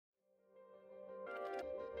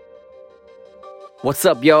What's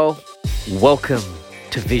up, y'all? Welcome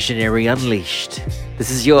to Visionary Unleashed.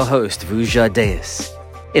 This is your host, Vuja Deus.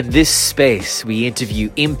 In this space, we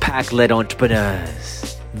interview impact-led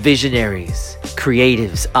entrepreneurs, visionaries,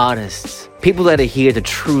 creatives, artists, people that are here to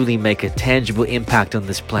truly make a tangible impact on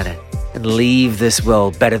this planet and leave this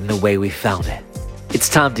world better than the way we found it. It's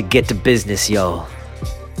time to get to business, y'all.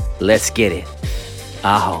 Let's get it.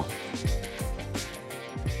 Aho.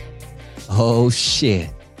 Oh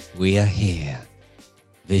shit, we are here.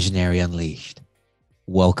 Visionary Unleashed.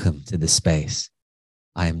 Welcome to the space.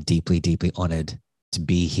 I am deeply, deeply honored to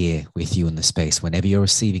be here with you in the space whenever you're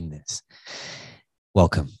receiving this.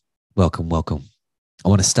 Welcome, welcome, welcome. I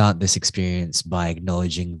want to start this experience by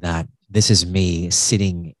acknowledging that this is me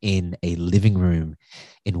sitting in a living room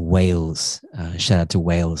in Wales. Shout out to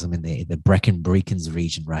Wales. I'm in the Brecon Beacons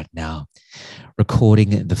region right now,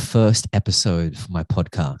 recording the first episode for my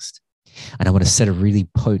podcast. And I want to set a really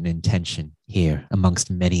potent intention here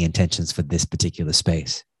amongst many intentions for this particular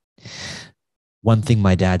space. One thing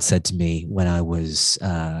my dad said to me when I was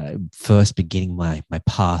first beginning my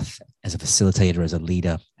path as a facilitator, as a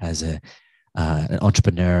leader, as an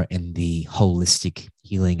entrepreneur in the holistic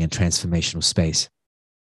healing and transformational space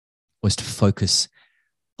was to focus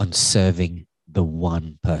on serving the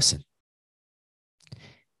one person.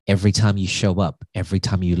 Every time you show up, every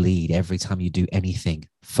time you lead, every time you do anything,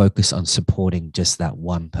 focus on supporting just that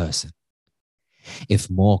one person. If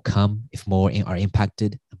more come, if more are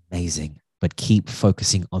impacted, amazing, but keep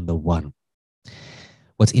focusing on the one.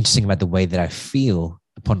 What's interesting about the way that I feel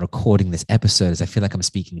upon recording this episode is I feel like I'm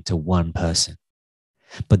speaking to one person,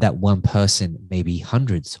 but that one person may be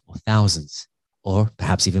hundreds or thousands, or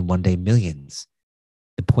perhaps even one day millions.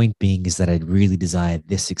 The point being is that I really desire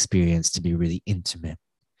this experience to be really intimate.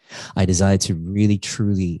 I desire to really,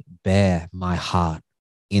 truly bear my heart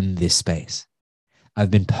in this space.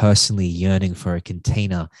 I've been personally yearning for a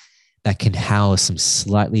container that can house some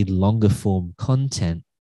slightly longer form content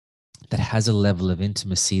that has a level of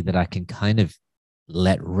intimacy that I can kind of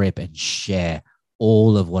let rip and share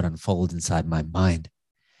all of what unfolds inside my mind.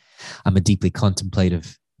 I'm a deeply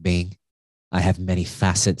contemplative being. I have many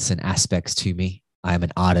facets and aspects to me. I am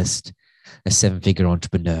an artist, a seven-figure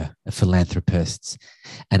entrepreneur, a philanthropist.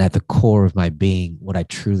 And at the core of my being, what I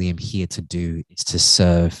truly am here to do is to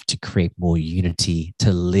serve, to create more unity,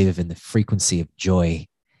 to live in the frequency of joy,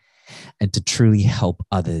 and to truly help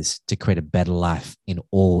others to create a better life in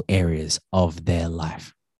all areas of their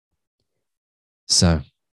life. So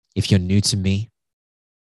if you're new to me,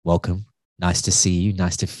 welcome. Nice to see you.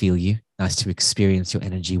 Nice to feel you. Nice to experience your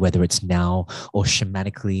energy, whether it's now or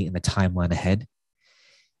shamanically in the timeline ahead.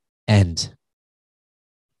 And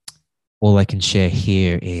all I can share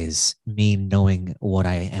here is me knowing what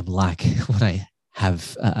I am like when I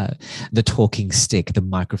have the talking stick, the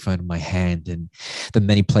microphone in my hand, and the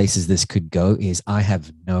many places this could go is I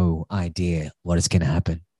have no idea what is going to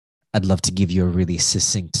happen. I'd love to give you a really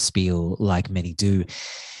succinct spiel like many do,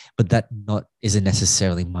 but that isn't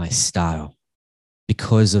necessarily my style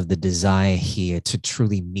because of the desire here to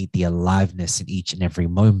truly meet the aliveness in each and every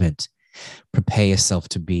moment. Prepare yourself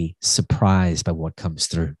to be surprised by what comes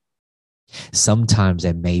through. Sometimes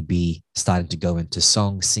I may be starting to go into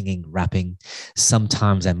song, singing, rapping.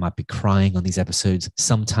 Sometimes I might be crying on these episodes.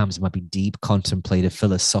 Sometimes it might be deep, contemplative,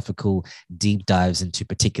 philosophical, deep dives into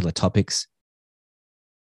particular topics.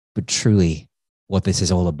 But truly, what this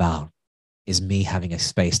is all about is me having a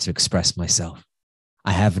space to express myself.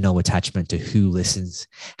 I have no attachment to who listens,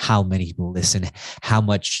 how many people listen, how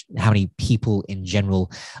many people in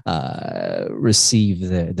general receive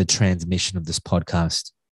the transmission of this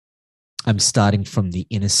podcast. I'm starting from the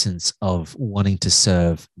innocence of wanting to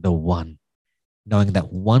serve the one, knowing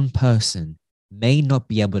that one person may not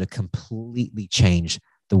be able to completely change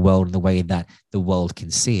the world in the way that the world can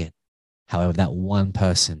see it. However, that one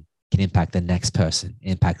person can impact the next person,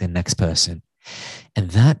 And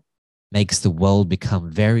that makes the world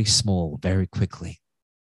become very small very quickly,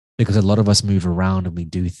 because a lot of us move around and we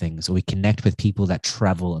do things, or we connect with people that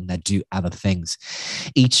travel and that do other things.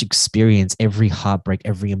 Each experience, every heartbreak,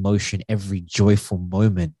 every emotion, every joyful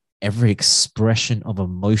moment, every expression of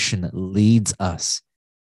emotion that leads us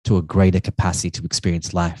to a greater capacity to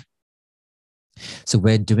experience life. So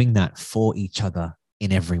we're doing that for each other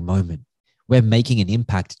in every moment. We're making an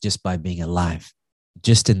impact just by being alive.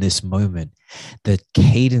 Just in this moment, the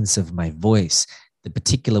cadence of my voice, the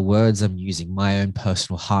particular words I'm using, my own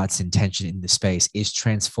personal heart's intention in the space is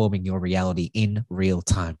transforming your reality in real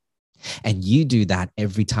time. And you do that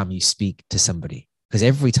every time you speak to somebody, because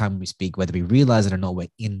every time we speak, whether we realize it or not, we're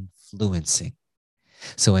influencing.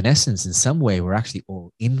 So in essence, in some way, we're actually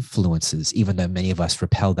all influencers, even though many of us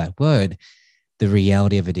repel that word. The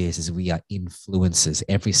reality of it is we are influencers.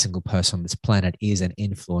 Every single person on this planet is an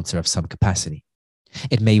influencer of some capacity.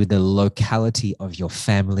 It may be the locality of your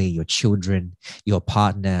family, your children, your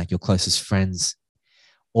partner, your closest friends,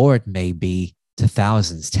 or it may be to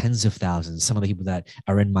thousands, tens of thousands. Some of the people that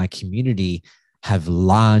are in my community have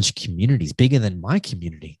large communities, bigger than my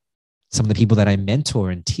community. Some of the people that I mentor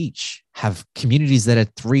and teach have communities that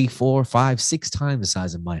are 3, 4, 5, 6 times the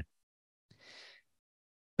size of mine.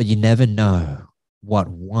 But you never know what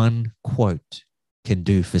one quote can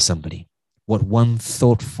do for somebody, what one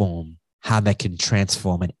thought form, how that can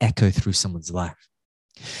transform and echo through someone's life.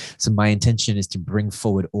 So my intention is to bring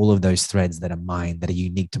forward all of those threads that are mine, that are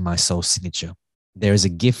unique to my soul signature. There is a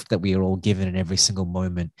gift that we are all given in every single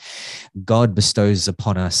moment. God bestows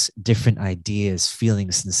upon us different ideas,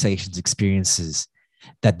 feelings, sensations, experiences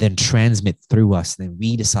that then transmit through us. And then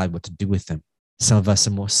we decide what to do with them. Some of us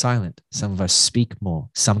are more silent. Some of us speak more.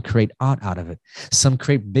 Some create art out of it. Some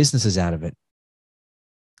create businesses out of it.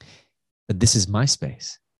 But this is my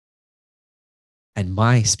space. And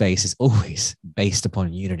my space is always based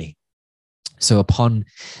upon unity. So upon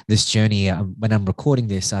this journey, when I'm recording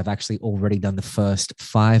this, I've actually already done the first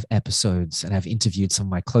 5 episodes, and I've interviewed some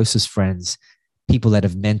of my closest friends, people that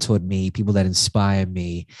have mentored me, people that inspire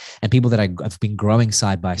me, and people that I've been growing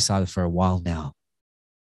side by side for a while now.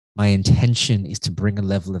 My intention is to bring a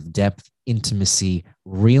level of depth, intimacy,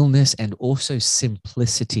 realness, and also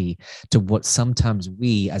simplicity to what sometimes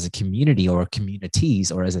we as a community or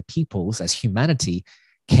communities or as a peoples, as humanity,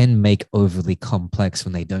 can make overly complex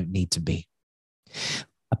when they don't need to be.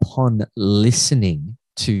 Upon listening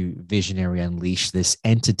to Visionary Unleashed, this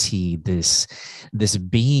entity, this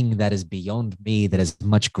being that is beyond me, that is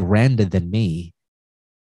much grander than me,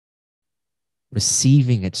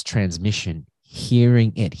 receiving its transmission,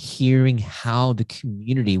 hearing how the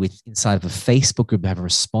community inside of a Facebook group have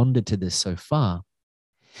responded to this so far,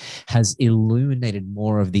 has illuminated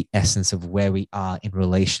more of the essence of where we are in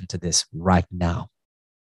relation to this right now.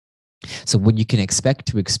 So what you can expect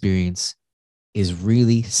to experience is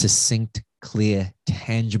really succinct, clear,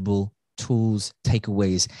 tangible tools,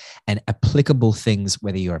 takeaways, and applicable things,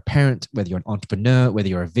 whether you're a parent, whether you're an entrepreneur, whether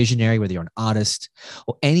you're a visionary, whether you're an artist,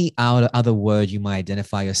 or any other word you might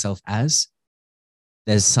identify yourself as.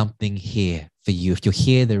 There's something here for you. If you're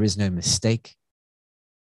here, there is no mistake.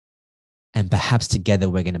 And perhaps together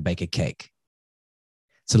we're going to bake a cake.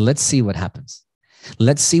 So let's see what happens.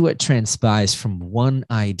 Let's see what transpires from one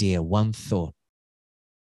idea, one thought.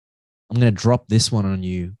 I'm going to drop this one on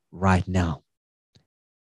you right now.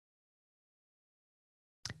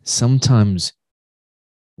 Sometimes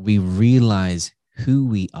we realize who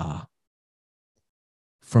we are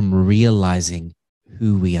from realizing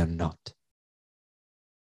who we are not.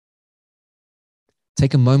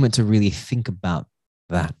 Take a moment to really think about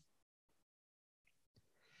that.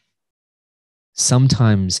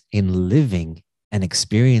 Sometimes in living and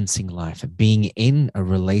experiencing life, being in a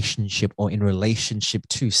relationship or in relationship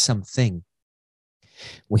to something,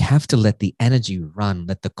 we have to let the energy run,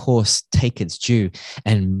 let the course take its due,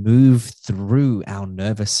 and move through our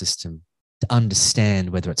nervous system to understand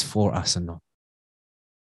whether it's for us or not.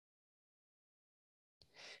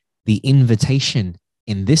 The invitation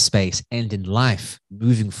in this space and in life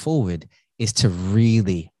moving forward is to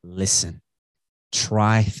really listen.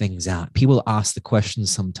 Try things out. People ask the question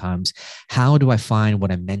sometimes, how do I find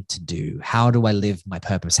what I'm meant to do? How do I live my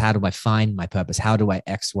purpose? How do I find my purpose? How do I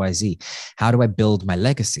X, Y, Z? How do I build my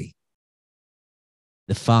legacy?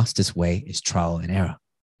 The fastest way is trial and error.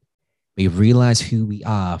 We realize who we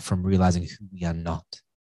are from realizing who we are not.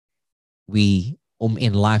 We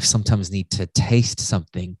in life sometimes need to taste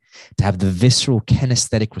something to have the visceral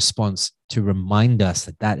kinesthetic response to remind us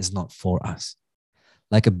that that is not for us.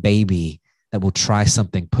 Like a baby that will try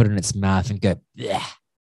something, put it in its mouth and go, bleh.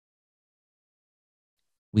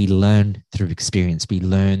 We learn through experience. We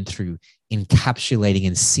learn through encapsulating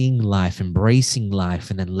and seeing life, embracing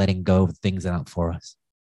life, and then letting go of things that aren't for us.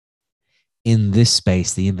 In this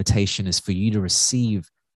space, the invitation is for you to receive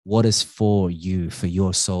what is for you, for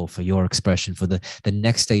your soul, for your expression, for the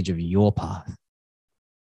next stage of your path.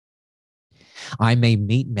 I may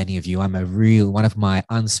meet many of you. One of my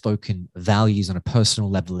unspoken values on a personal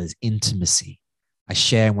level is intimacy. I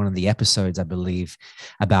share in one of the episodes, I believe,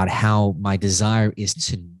 about how my desire is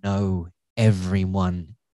to know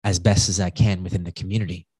everyone as best as I can within the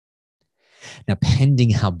community. Now, pending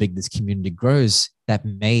how big this community grows, that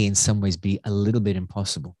may in some ways be a little bit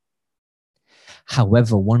impossible.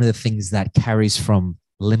 However, one of the things that carries from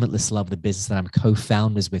Limitless Love, the business that I'm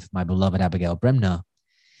co-founders with my beloved Abigail Bremner,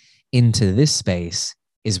 into this space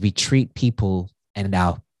is we treat people and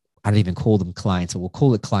our I don't even call them clients, or we'll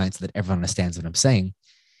call it clients so that everyone understands what I'm saying.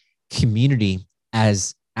 Community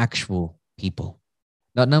as actual people,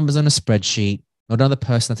 not numbers on a spreadsheet, not another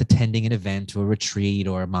person that's attending an event or a retreat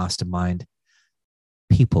or a mastermind.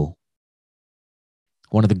 People.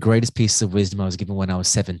 One of the greatest pieces of wisdom I was given when I was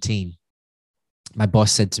 17, my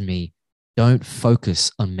boss said to me, don't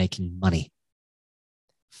focus on making money.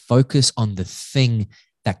 Focus on the thing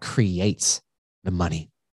that creates the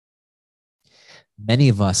money. Many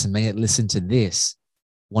of us, and many that listen to this,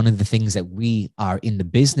 one of the things that we are in the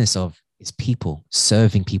business of is people,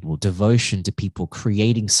 serving people, devotion to people,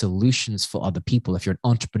 creating solutions for other people. If you're an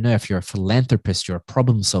entrepreneur, if you're a philanthropist, you're a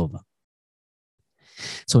problem solver.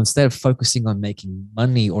 So instead of focusing on making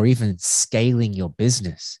money or even scaling your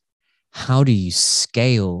business, how do you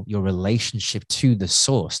scale your relationship to the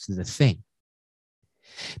source, to the thing?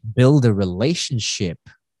 Build a relationship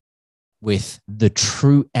with the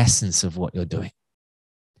true essence of what you're doing.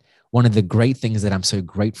 One of the great things that I'm so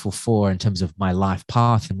grateful for in terms of my life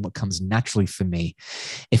path and what comes naturally for me,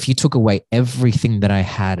 if you took away everything that I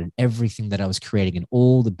had and everything that I was creating and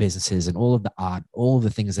all the businesses and all of the art, all the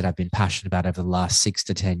things that I've been passionate about over the last 6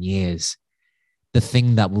 to 10 years, the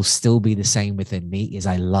thing that will still be the same within me is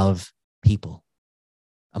I love people.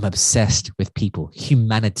 I'm obsessed with people,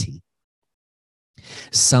 humanity.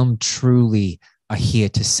 Some truly are here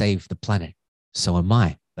to save the planet. So am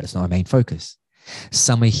I, but it's not my main focus.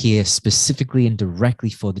 Some are here specifically and directly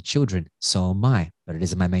for the children. So am I, but it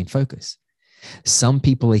isn't my main focus. Some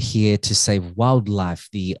people are here to save wildlife,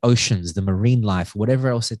 the oceans, the marine life, whatever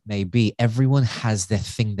else it may be. Everyone has their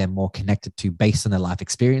thing they're more connected to based on their life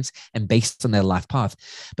experience and based on their life path.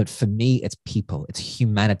 But for me, it's people, it's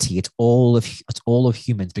humanity, it's all of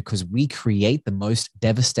humans, because we create the most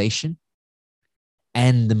devastation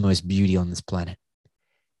and the most beauty on this planet.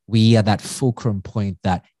 We are that fulcrum point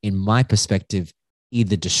that, in my perspective,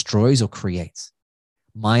 either destroys or creates.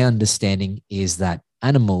 My understanding is that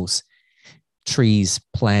animals, trees,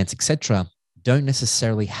 plants, etc., don't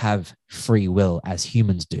necessarily have free will as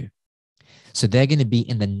humans do. So they're going to be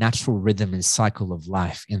in the natural rhythm and cycle of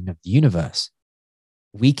life in the universe.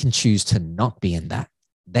 We can choose to not be in that.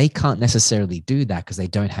 They can't necessarily do that because they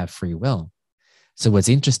don't have free will. So what's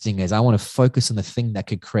interesting is I want to focus on the thing that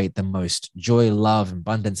could create the most joy, love,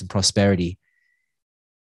 abundance, and prosperity,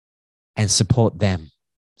 and support them,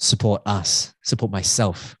 support us, support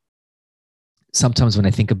myself. Sometimes when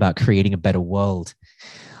I think about creating a better world,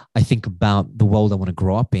 I think about the world I want to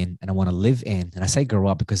grow up in and I want to live in. And I say grow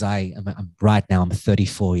up because I'm right now, I'm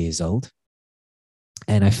 34 years old.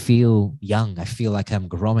 And I feel young. I feel like I'm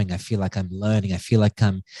growing. I feel like I'm learning. I feel like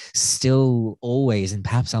I'm still always, and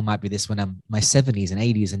perhaps I might be this when I'm in my 70s and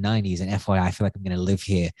 80s and 90s. And FYI, I feel like I'm going to live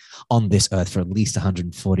here on this earth for at least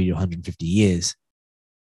 140 to 150 years.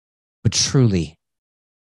 But truly,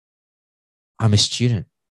 I'm a student.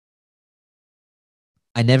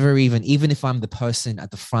 I never even if I'm the person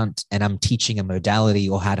at the front and I'm teaching a modality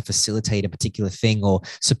or how to facilitate a particular thing or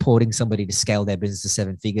supporting somebody to scale their business to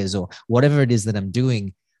 7 figures or whatever it is that I'm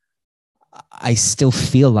doing, I still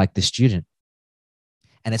feel like the student.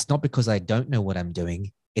 And it's not because I don't know what I'm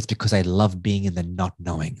doing. It's because I love being in the not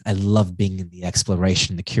knowing. I love being in the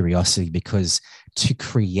exploration, the curiosity, because to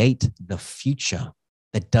create the future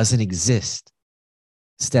that doesn't exist,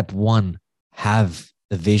 step one, have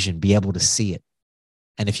the vision, be able to see it.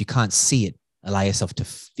 And if you can't see it, allow yourself to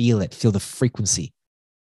feel it, feel the frequency,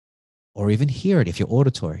 or even hear it if you're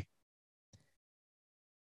auditory.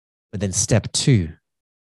 But then step two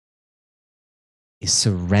is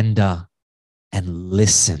surrender and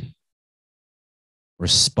listen,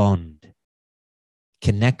 respond,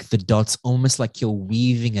 connect the dots almost like you're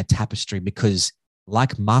weaving a tapestry, because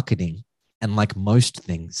like marketing and like most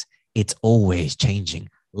things, it's always changing.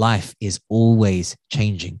 Life is always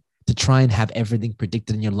changing. To try and have everything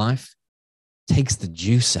predicted in your life takes the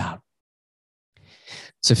juice out.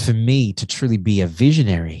 So for me, to truly be a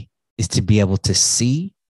visionary is to be able to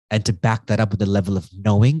see and to back that up with a level of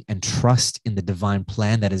knowing and trust in the divine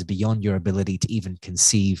plan that is beyond your ability to even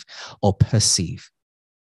conceive or perceive.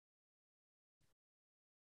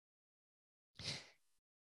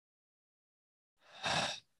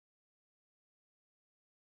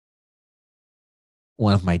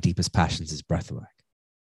 One of my deepest passions is breathwork.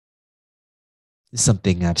 It's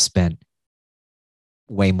something I've spent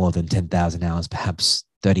way more than 10,000 hours, perhaps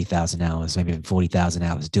 30,000 hours, maybe even 40,000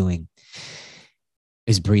 hours doing,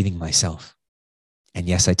 is breathing myself. And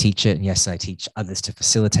yes, I teach it. And yes, I teach others to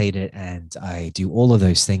facilitate it. And I do all of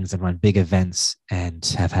those things and run big events and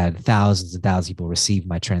have had thousands and thousands of people receive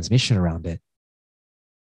my transmission around it.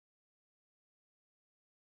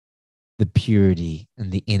 The purity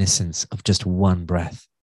and the innocence of just one breath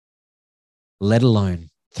let alone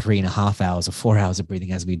 3.5 hours or 4 hours of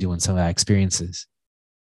breathing as we do in some of our experiences.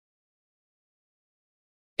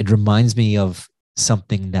 It reminds me of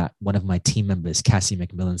something that one of my team members, Cassie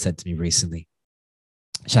McMillan, said to me recently.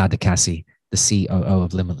 Shout out to Cassie, the COO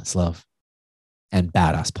of Limitless Love, and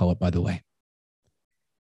badass poet, by the way.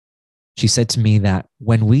 She said to me that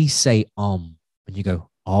when we say when you go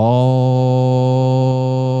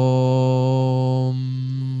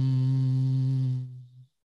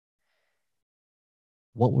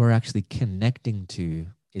what we're actually connecting to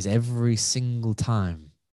is every single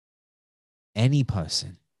time any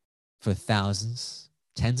person, for thousands,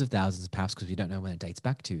 tens of thousands, perhaps because we don't know when it dates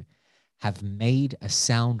back to, have made a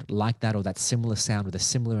sound like that or that similar sound with a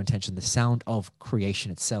similar intention, the sound of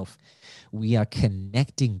creation itself, we are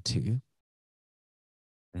connecting to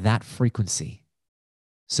that frequency.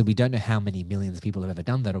 So we don't know how many millions of people have ever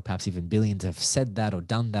done that, or perhaps even billions have said that or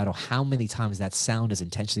done that, or how many times that sound has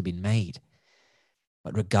intentionally been made.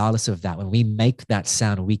 But regardless of that, when we make that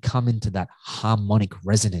sound, we come into that harmonic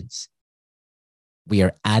resonance, we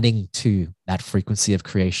are adding to that frequency of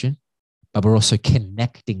creation, but we're also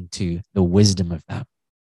connecting to the wisdom of that.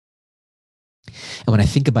 And when I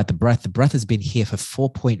think about the breath has been here for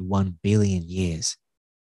 4.1 billion years.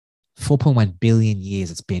 4.1 billion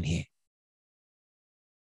years it's been here.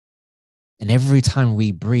 And every time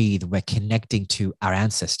we breathe, we're connecting to our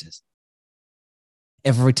ancestors.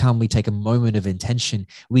 Every time we take a moment of intention,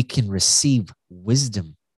 we can receive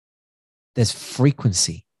wisdom. There's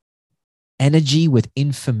frequency, energy with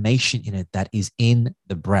information in it that is in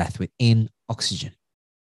the breath, within oxygen.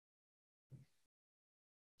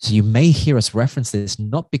 So you may hear us reference this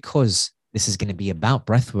not because this is going to be about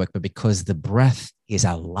breath work, but because the breath is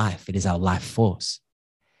our life. It is our life force.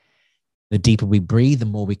 The deeper we breathe, the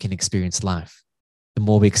more we can experience life. The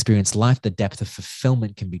more we experience life, the depth of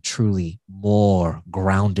fulfillment can be truly more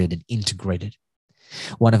grounded and integrated.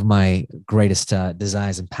 One of my greatest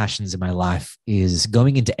desires and passions in my life is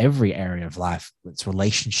going into every area of life. It's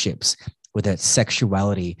relationships, whether it's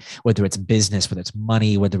sexuality, whether it's business, whether it's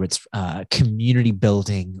money, whether it's community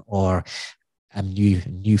building, or a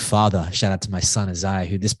new father. Shout out to my son, Isaiah,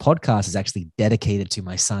 who this podcast is actually dedicated to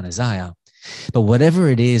my son, Isaiah. But whatever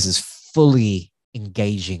it is fully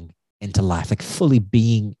engaging into life, like fully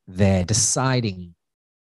being there, deciding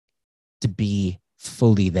to be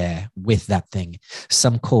fully there with that thing.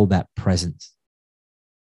 Some call that presence.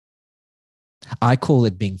 I call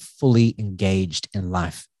it being fully engaged in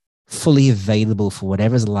life, fully available for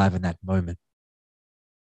whatever's alive in that moment.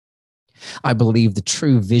 I believe the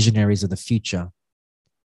true visionaries of the future,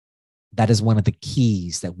 that is one of the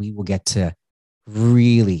keys that we will get to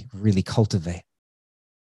really, really cultivate.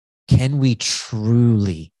 Can we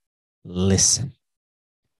truly listen?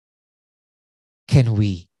 Can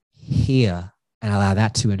we hear and allow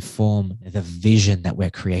that to inform the vision that we're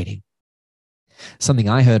creating? Something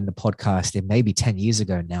I heard in a podcast, it may be 10 years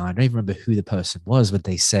ago now, I don't even remember who the person was, but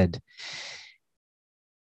they said,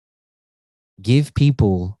 give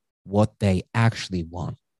people what they actually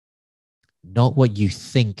want, not what you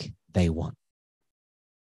think they want.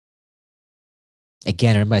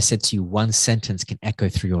 Again, I remember I said to you, one sentence can echo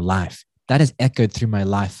through your life. That has echoed through my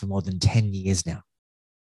life for more than 10 years now.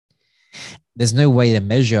 There's no way to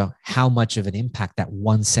measure how much of an impact that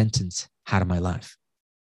one sentence had on my life.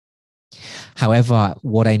 However,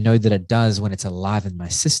 what I know that it does when it's alive in my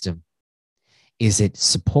system is it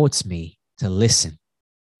supports me to listen.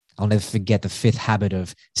 I'll never forget the 5th habit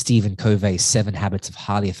of Stephen Covey's 7 Habits of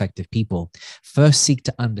Highly Effective People. First, seek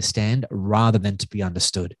to understand rather than to be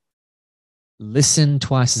understood. Listen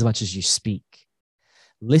twice as much as you speak.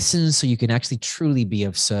 Listen so you can actually truly be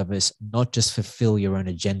of service, not just fulfill your own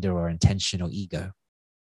agenda or intention or ego.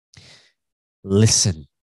 Listen,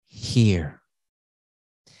 hear.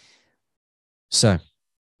 So,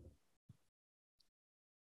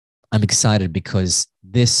 I'm excited because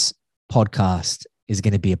this podcast is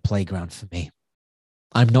going to be a playground for me.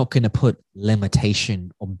 I'm not going to put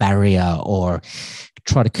limitation or barrier or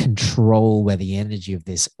try to control where the energy of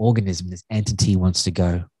this organism, this entity wants to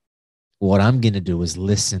go. What I'm going to do is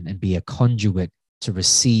listen and be a conduit to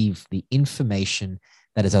receive the information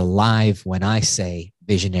that is alive when I say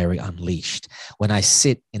Visionary Unleashed. When I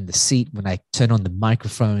sit in the seat, when I turn on the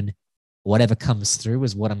microphone, whatever comes through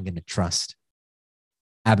is what I'm going to trust.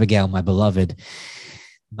 Abigail, my beloved,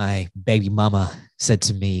 my baby mama, said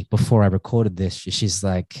to me before I recorded this, she's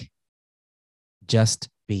like, just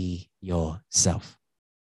be yourself.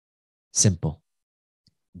 Simple.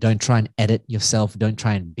 Don't try and edit yourself. Don't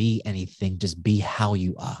try and be anything. Just be how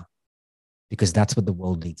you are, because that's what the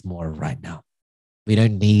world needs more of right now. We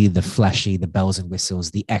don't need the flashy, the bells and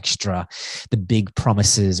whistles, the extra, the big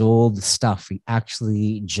promises, all the stuff. We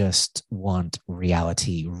actually just want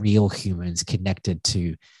reality, real humans connected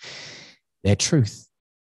to their truth.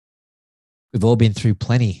 We've all been through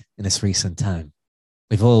plenty in this recent time.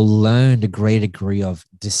 We've all learned a great degree of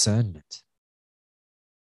discernment.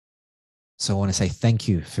 So I want to say thank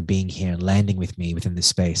you for being here and landing with me within this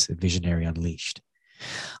space of Visionary Unleashed.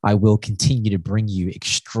 I will continue to bring you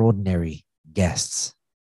extraordinary guests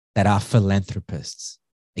that are philanthropists.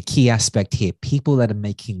 A key aspect here, people that are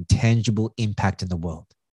making tangible impact in the world.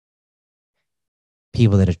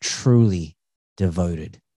 People that are truly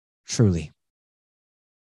devoted, truly.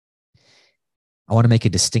 I want to make a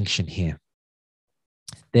distinction here.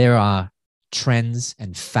 There are trends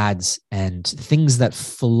and fads and things that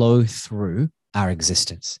flow through our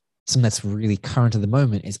existence. Something that's really current at the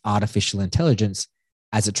moment is artificial intelligence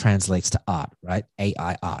as it translates to art, right?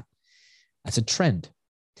 AI art. That's a trend.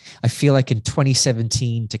 I feel like in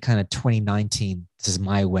 2017 to kind of 2019, this is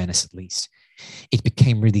my awareness at least, it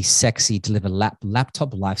became really sexy to live a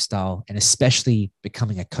laptop lifestyle, and especially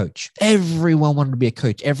becoming a coach. Everyone wanted to be a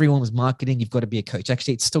coach. Everyone was marketing, you've got to be a coach.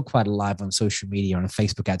 Actually, it's still quite alive on social media, on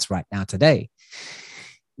Facebook ads right now today.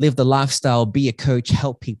 Live the lifestyle, be a coach,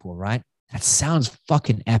 help people, right? That sounds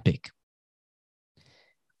fucking epic.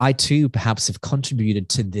 I too perhaps have contributed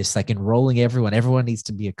to this, like enrolling everyone. Everyone needs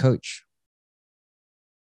to be a coach.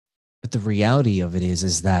 But the reality of it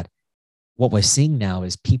is that what we're seeing now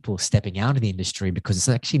is people stepping out of the industry because it's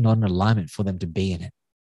actually not an alignment for them to be in it.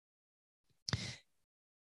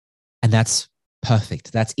 And that's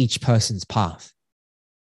perfect. That's each person's path.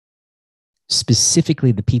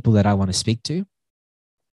 Specifically, the people that I want to speak to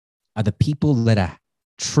are the people that are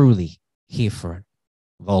truly here for it,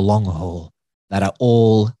 the long haul, that are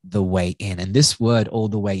all the way in. And this word, all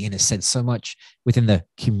the way in, is said so much within the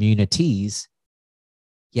communities.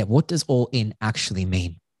 Yet what does all in actually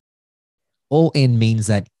mean? All in means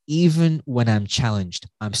that even when I'm challenged,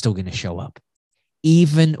 I'm still going to show up.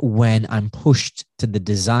 Even when I'm pushed to the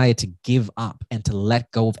desire to give up and to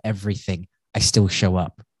let go of everything, I still show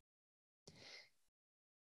up.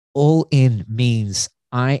 All in means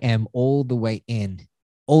I am all the way in.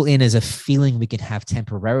 All in is a feeling we can have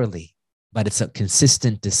temporarily, but it's a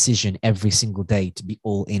consistent decision every single day to be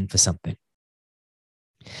all in for something.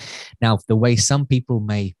 Now, the way some people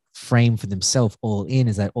may frame for themselves all in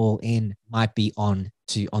is that all in might be on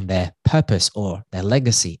their purpose or their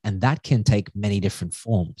legacy, and that can take many different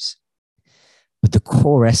forms. But the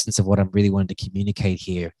core essence of what I'm really wanting to communicate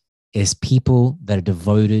here is people that are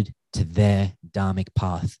devoted to their dharmic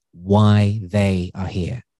path, why they are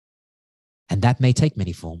here. And that may take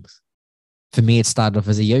many forms. For me, it started off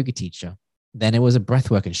as a yoga teacher. Then it was a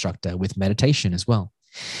breathwork instructor with meditation as well.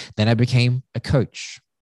 Then I became a coach.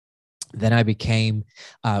 Then I became,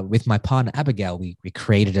 with my partner, Abigail, we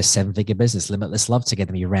created a 7-figure business, Limitless Love,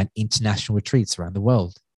 together. We ran international retreats around the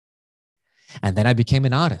world. And then I became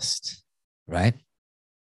an artist, right?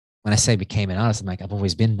 When I say became an artist, I'm like, I've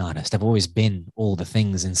always been an artist. I've always been all the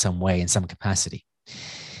things in some way, in some capacity.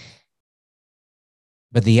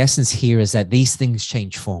 But the essence here is that these things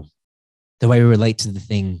change form. The way we relate to the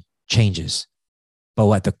thing changes.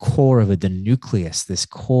 But at the core of it, the nucleus, this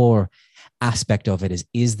core aspect of it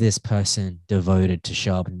is this person devoted to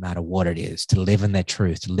show up no matter what it is, to live in their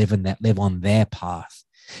truth, to live on their path,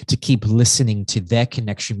 to keep listening to their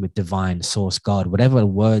connection with divine source, God, whatever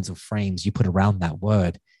words or frames you put around that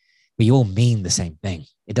word, we all mean the same thing.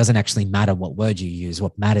 It doesn't actually matter what word you use.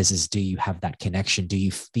 What matters is, do you have that connection? Do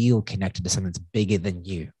you feel connected to something that's bigger than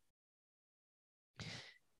you?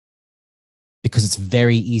 Because it's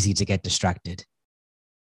very easy to get distracted.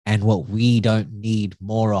 And what we don't need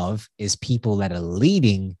more of is people that are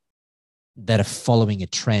leading, that are following a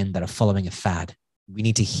trend, that are following a fad. We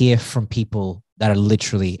need to hear from people that are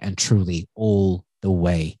literally and truly all the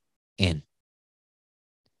way in.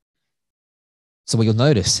 So what you'll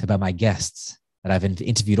notice about my guests that I've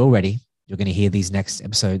interviewed already, you're going to hear these next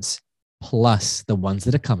episodes, plus the ones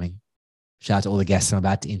that are coming. Shout out to all the guests I'm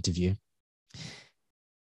about to interview.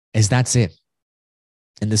 Is that's it.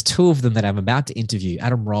 And there's 2 of them that I'm about to interview,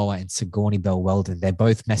 Adam Roller and Sigourney Bell Weldon. They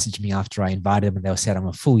both messaged me after I invited them, and they said, I'm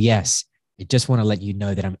a full yes. I just want to let you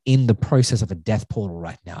know that I'm in the process of a death portal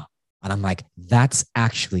right now. And I'm like, that's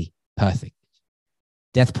actually perfect.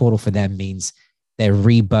 Death portal for them means they're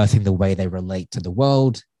rebirthing the way they relate to the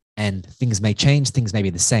world, and things may change, things may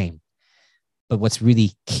be the same. But what's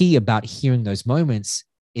really key about hearing those moments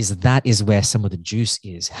is that is where some of the juice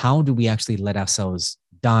is. How do we actually let ourselves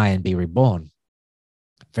die and be reborn?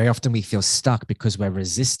 Very often we feel stuck because we're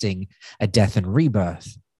resisting a death and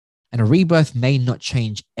rebirth. And a rebirth may not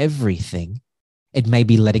change everything. It may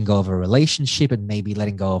be letting go of a relationship. It may be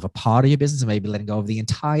letting go of a part of your business. It may be letting go of the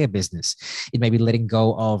entire business. It may be letting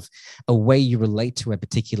go of a way you relate to a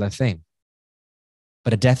particular thing.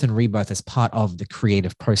 But a death and rebirth is part of the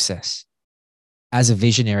creative process. As a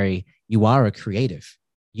visionary, you are a creative.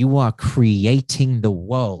 You are creating the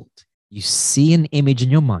world. You see an image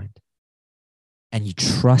in your mind and you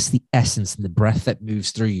trust the essence and the breath that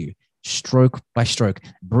moves through you. Stroke by stroke,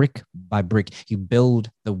 brick by brick, you build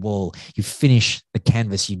the wall, you finish the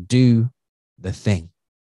canvas, you do the thing.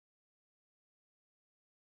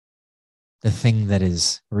 The thing that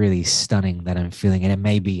is really stunning that I'm feeling, and it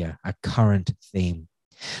may be a current theme,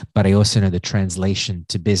 but I also know the translation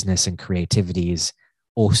to business and creativity is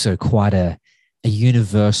also quite a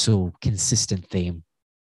universal, consistent theme.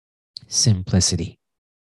 Simplicity.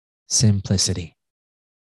 Simplicity.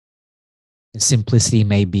 And simplicity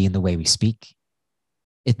may be in the way we speak.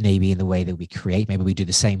 It may be in the way that we create. Maybe we do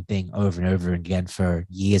the same thing over and over again for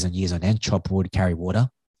years and years on end, chop wood, carry water.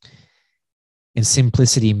 And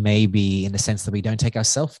simplicity may be in the sense that we don't take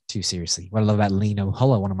ourselves too seriously. What I love about Lino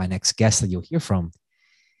Holla, one of my next guests that you'll hear from,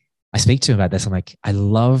 I speak to him about this. I'm like, I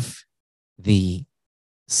love the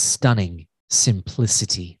stunning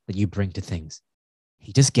simplicity that you bring to things.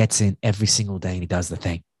 He just gets in every single day and he does the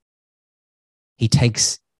thing. He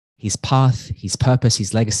takes his path, his purpose,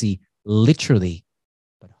 his legacy, literally,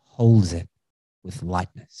 but holds it with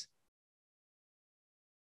lightness.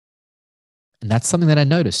 And that's something that I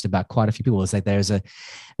noticed about quite a few people. It's like there's a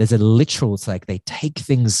literal, it's like they take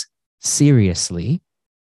things seriously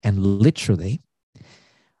and literally,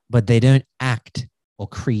 but they don't act or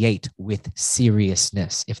create with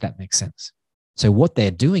seriousness, if that makes sense. So what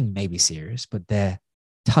they're doing may be serious, but their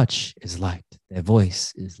touch is light. Their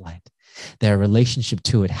voice is light. Their relationship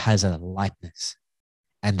to it has a lightness.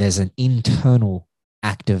 And there's an internal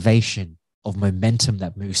activation of momentum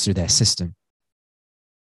that moves through their system.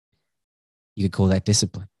 You could call that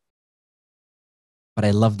discipline. But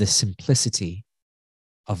I love the simplicity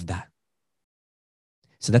of that.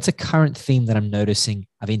 So that's a current theme that I'm noticing.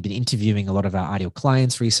 I've been interviewing a lot of our ideal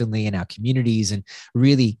clients recently in our communities and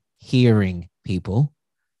really hearing people.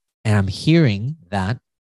 And I'm hearing that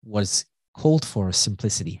was called for is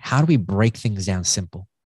simplicity. How do we break things down simple?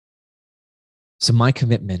 So my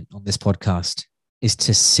commitment on this podcast is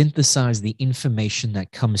to synthesize the information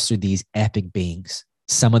that comes through these epic beings.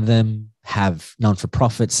 Some of them have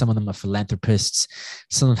non-for-profit, some of them are philanthropists,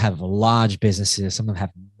 some of them have large businesses, some of them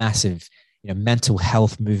have massive, mental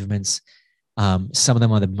health movements. Some of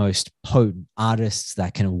them are the most potent artists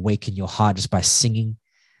that can awaken your heart just by singing.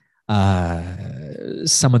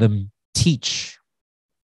 Some of them teach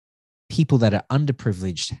people that are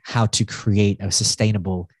underprivileged how to create a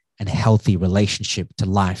sustainable and healthy relationship to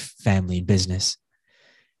life, family, and business.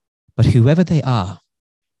 But whoever they are,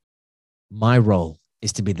 my role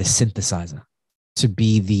is to be the synthesizer, to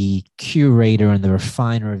be the curator and the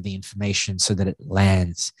refiner of the information so that it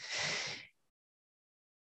lands.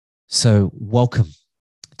 So welcome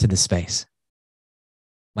to the space.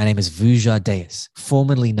 My name is Vuja Deus,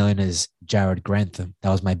 formerly known as Jared Grantham.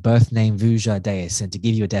 That was my birth name, Vuja Deus. And to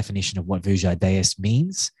give you a definition of what Vuja Deus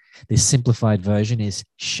means, this simplified version is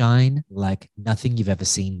shine like nothing you've ever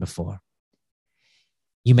seen before.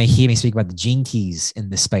 You may hear me speak about the gene keys in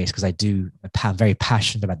this space because I'm very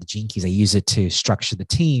passionate about the gene keys. I use it to structure the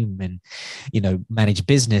team and, manage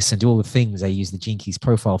business and do all the things. I use the gene keys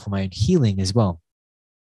profile for my own healing as well.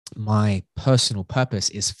 My personal purpose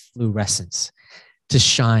is fluorescence, to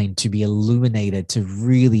shine, to be illuminated, to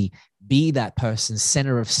really be that person's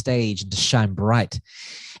center of stage and to shine bright.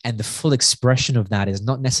 And the full expression of that is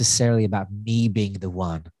not necessarily about me being the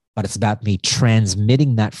one, but it's about me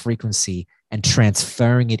transmitting that frequency and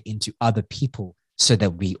transferring it into other people so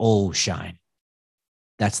that we all shine.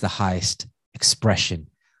 That's the highest expression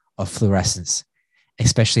of fluorescence,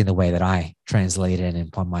 especially in the way that I translate it and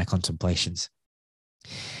upon my contemplations.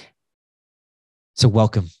 So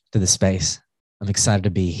welcome to the space. I'm excited to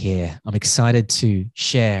be here. I'm excited to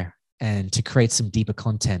share and to create some deeper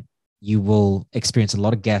content. You will experience a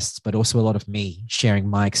lot of guests, but also a lot of me sharing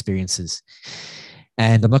my experiences.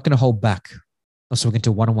 And I'm not going to hold back. I was talking to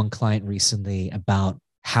a one-on-one client recently about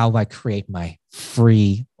how I create my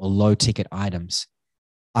free or low ticket items.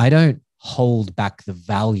 I don't hold back the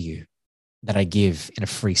value that I give in a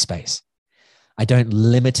free space. I don't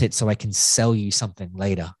limit it so I can sell you something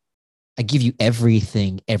later. I give you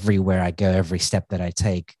everything everywhere I go, every step that I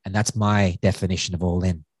take. And that's my definition of all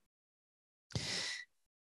in.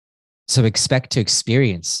 So expect to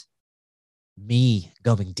experience me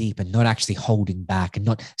going deep and not actually holding back and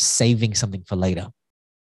not saving something for later.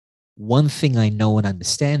 One thing I know and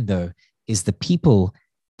understand, though, is the people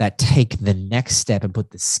that take the next step and put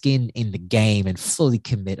the skin in the game and fully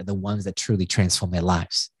commit are the ones that truly transform their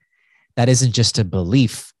lives. That isn't just a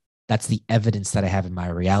belief. That's the evidence that I have in my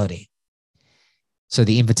reality. So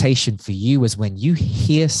the invitation for you is when you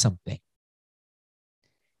hear something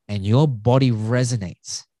and your body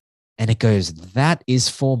resonates and it goes, that is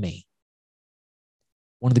for me.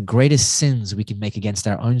 One of the greatest sins we can make against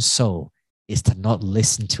our own soul is to not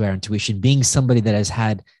listen to our intuition. Being somebody that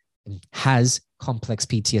has complex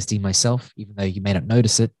PTSD myself, even though you may not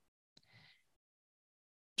notice it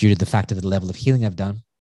due to the fact of the level of healing I've done,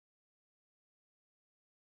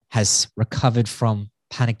 has recovered from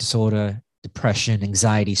panic disorder, depression,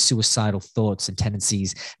 anxiety, suicidal thoughts and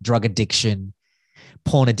tendencies, drug addiction,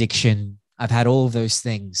 porn addiction. I've had all of those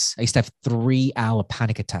things. I used to have 3-hour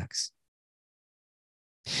panic attacks.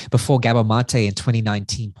 Before Gabor Mate in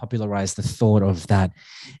 2019 popularized the thought of that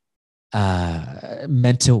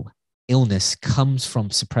mental illness comes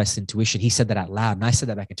from suppressed intuition. He said that out loud. And I said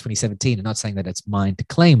that back in 2017. I'm not saying that it's mine to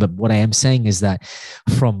claim, but what I am saying is that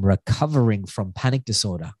from recovering from panic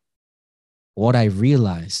disorder, what I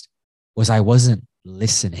realized was I wasn't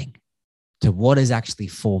listening to what is actually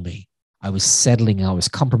for me. I was settling, I was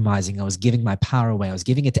compromising, I was giving my power away. I was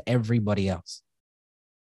giving it to everybody else,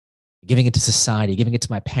 giving it to society, giving it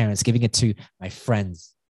to my parents, giving it to my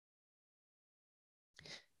friends.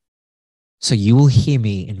 So you will hear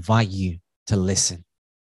me invite you to listen.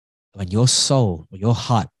 When your soul or your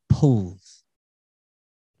heart pulls,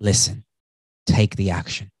 listen, take the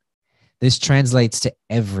action. This translates to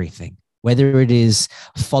everything, whether it is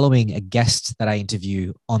following a guest that I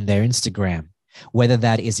interview on their Instagram, whether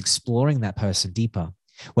that is exploring that person deeper,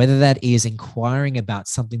 whether that is inquiring about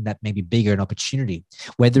something that may be bigger, an opportunity,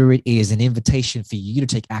 whether it is an invitation for you to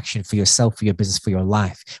take action for yourself, for your business, for your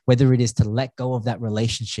life, whether it is to let go of that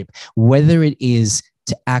relationship, whether it is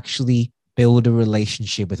to actually build a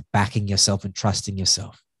relationship with backing yourself and trusting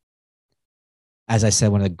yourself. As I said,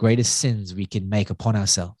 one of the greatest sins we can make upon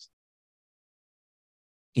ourselves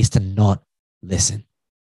is to not listen.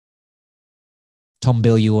 Tom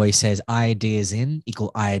Bilyeu always says, ideas in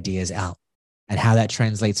equal ideas out. And how that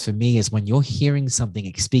translates for me is when you're hearing something,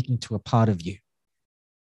 it's speaking to a part of you.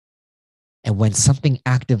 And when something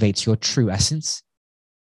activates your true essence,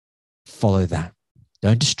 follow that.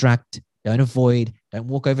 Don't distract, don't avoid, don't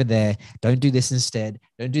walk over there, don't do this instead,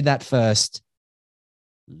 don't do that first.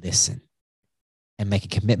 Listen and make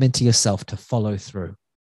a commitment to yourself to follow through.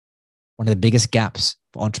 One of the biggest gaps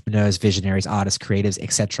for entrepreneurs, visionaries, artists, creatives,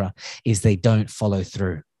 etc., is they don't follow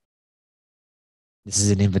through. This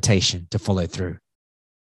is an invitation to follow through,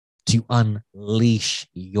 to unleash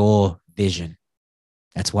your vision.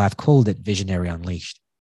 That's why I've called it Visionary Unleashed.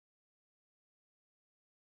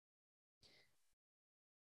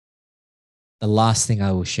 The last thing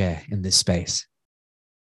I will share in this space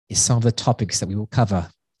is some of the topics that we will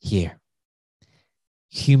cover here.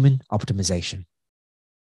 Human optimization.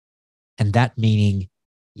 And that meaning,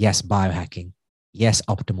 yes, biohacking, yes,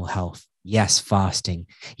 optimal health, yes, fasting,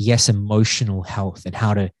 yes, emotional health, and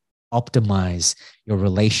how to optimize your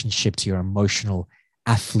relationship to your emotional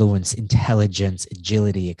affluence, intelligence,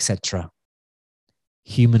 agility, etc.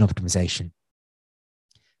 Human optimization.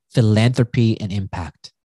 Philanthropy and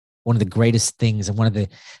impact. One of the greatest things and one of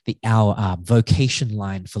our vocation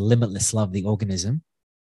line for Limitless Love, the organism,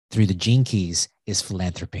 through the gene keys is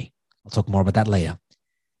philanthropy. I'll talk more about that later.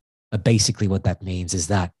 But basically what that means is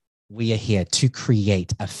that we are here to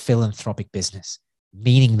create a philanthropic business,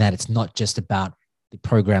 meaning that it's not just about the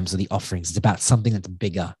programs or the offerings. It's about something that's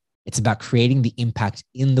bigger. It's about creating the impact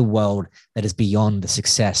in the world that is beyond the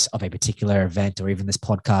success of a particular event or even this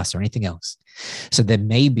podcast or anything else. So there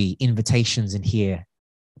may be invitations in here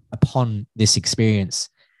upon this experience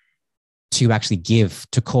to actually give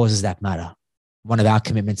to causes that matter. One of our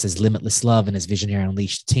commitments as Limitless Love and as Visionary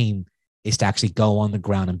Unleashed team is to actually go on the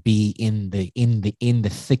ground and be in the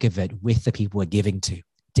thick of it with the people we're giving to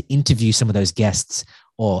interview some of those guests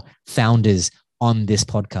or founders on this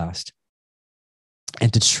podcast,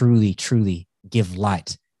 and to truly, truly give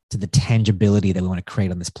light to the tangibility that we want to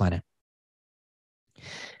create on this planet.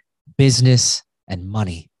 Business and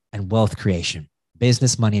money and wealth creation.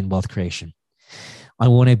 Business, money, and wealth creation. I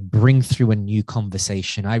want to bring through a new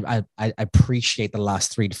conversation. I appreciate the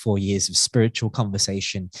last 3 to 4 years of spiritual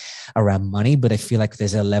conversation around money, but I feel like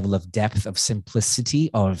there's a level of depth, of simplicity,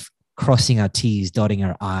 of crossing our T's, dotting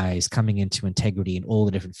our I's, coming into integrity in all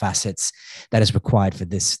the different facets that is required for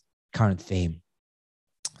this current theme.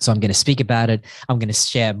 So I'm going to speak about it. I'm going to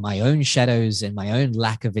share my own shadows and my own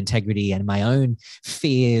lack of integrity and my own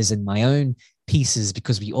fears and my own pieces,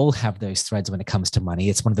 because we all have those threads when it comes to money.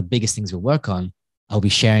 It's one of the biggest things we work on. I'll be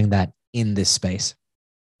sharing that in this space.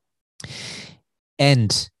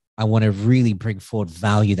 And I want to really bring forward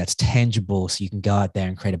value that's tangible so you can go out there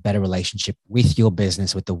and create a better relationship with your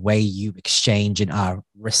business, with the way you exchange and are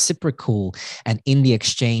reciprocal, and in the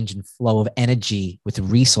exchange and flow of energy with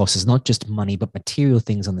resources, not just money, but material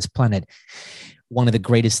things on this planet. One of the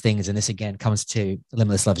greatest things, and this again comes to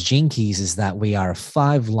Limitless Love's Gene Keys, is that we are a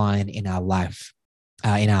 5-line in our life,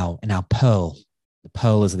 in our pearl. The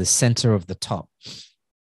pearl is the center of the top.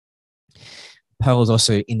 Pearl is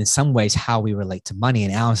also in some ways how we relate to money,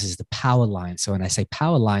 and ours is the power line. So when I say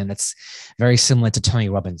power line, that's very similar to Tony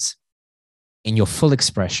Robbins. In your full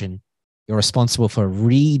expression, you're responsible for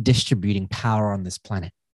redistributing power on this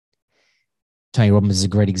planet. Tony Robbins is a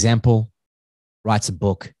great example. Writes a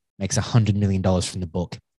book, makes $100 million from the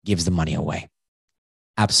book, gives the money away.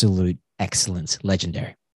 Absolute excellence,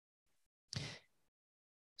 legendary.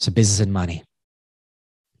 So business and money,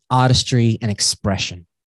 artistry and expression.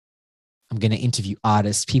 I'm going to interview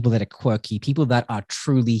artists, people that are quirky, people that are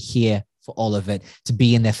truly here for all of it, to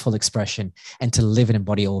be in their full expression and to live and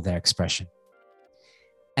embody all their expression.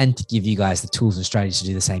 And to give you guys the tools and strategies to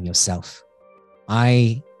do the same yourself.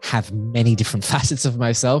 I have many different facets of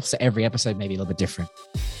myself, so every episode may be a little bit different.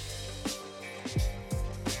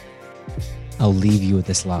 I'll leave you with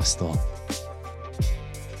this last thought.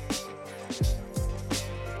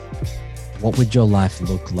 What would your life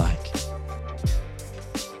look like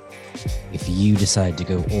if you decide to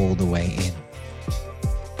go all the way in,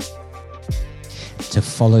 to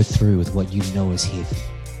follow through with what you know is here for you?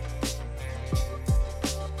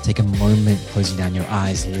 Take a moment, closing down your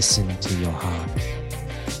eyes, listen to your heart.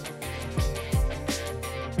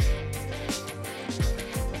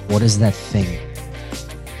 What is that thing?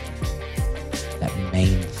 That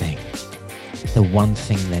main thing? The one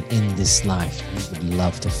thing that in this life you would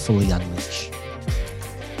love to fully unleash,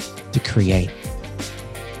 to create?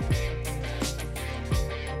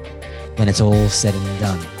 When it's all said and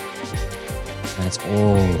done, when it's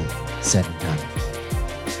all said and done,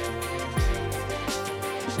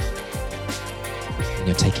 and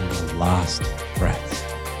you're taking your last breath,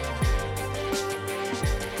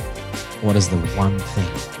 what is the one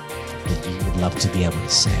thing that you would love to be able to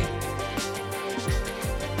say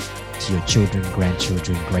to your children,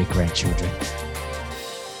 grandchildren, great-grandchildren,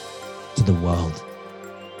 to the world,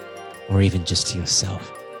 or even just to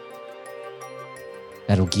yourself?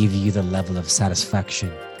 That'll give you the level of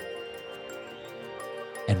satisfaction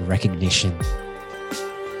and recognition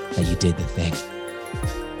that you did the thing.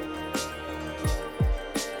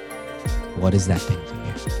 What is that thing for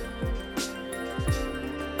you?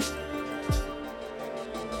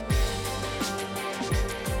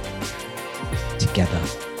 Together,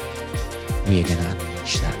 we are going to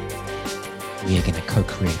unleash that. We are going to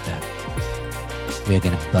co-create that. We are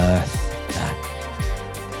going to birth that.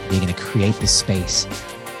 You're going to create the space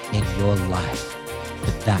in your life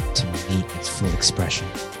for that to meet its full expression,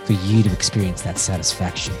 for you to experience that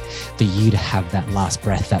satisfaction, for you to have that last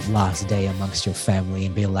breath, that last day amongst your family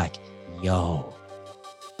and be like, yo,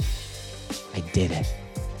 I did it.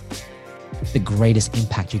 The greatest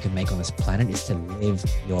impact you can make on this planet is to live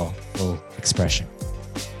your full expression,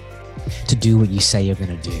 to do what you say you're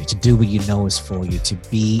going to do what you know is for you, to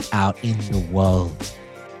be out in the world.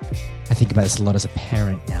 I think about this a lot as a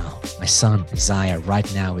parent now. My son, Isaiah,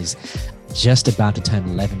 right now is just about to turn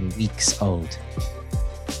 11 weeks old.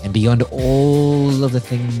 And beyond all of the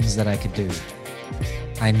things that I could do,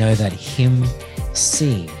 I know that him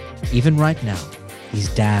seeing, even right now,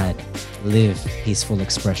 his dad live his full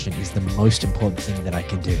expression is the most important thing that I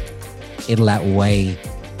can do. It'll outweigh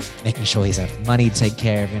making sure he's enough money to take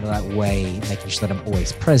care of him, it'll outweigh making sure that I'm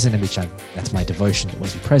always present, and that's my devotion to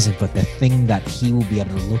always be present. But the thing that he will be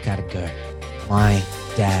able to look at and go, my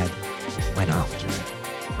dad went after it.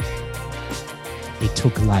 He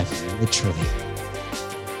took life literally,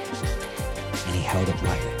 and he held it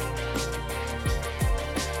lightly.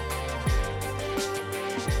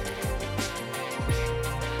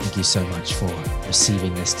 Thank you so much for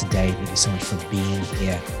receiving this today. Thank you so much for being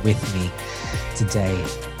here with me today.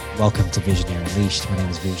 Welcome to Visionary Unleashed. My name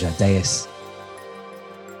is Vujah Deis.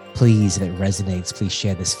 Please, if it resonates, please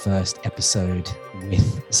share this first episode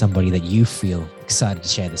with somebody that you feel excited to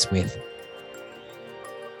share this with.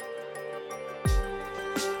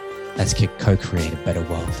 Let's co-create a better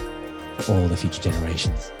world for all the future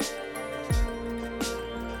generations.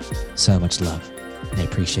 So much love, and I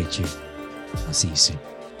appreciate you. I'll see you soon.